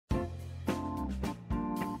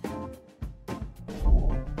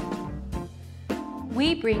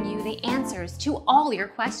we bring you the answers to all your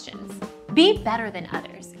questions. Be better than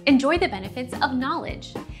others. Enjoy the benefits of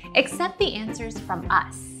knowledge. Accept the answers from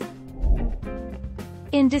us.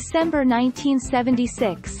 In December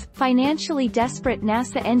 1976, financially desperate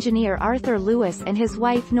NASA engineer Arthur Lewis and his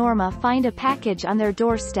wife Norma find a package on their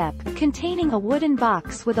doorstep, containing a wooden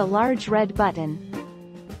box with a large red button.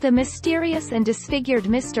 The mysterious and disfigured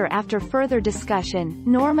Mr. After further discussion,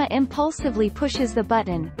 Norma impulsively pushes the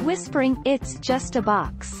button, whispering, "It's just a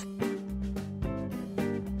box."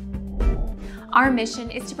 Our mission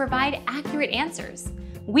is to provide accurate answers.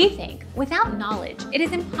 We think, without knowledge, it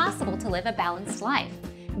is impossible to live a balanced life.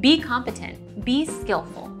 Be competent, be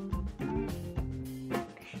skillful.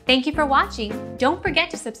 Thank you for watching. Don't forget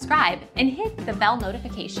to subscribe and hit the bell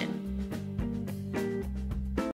notification.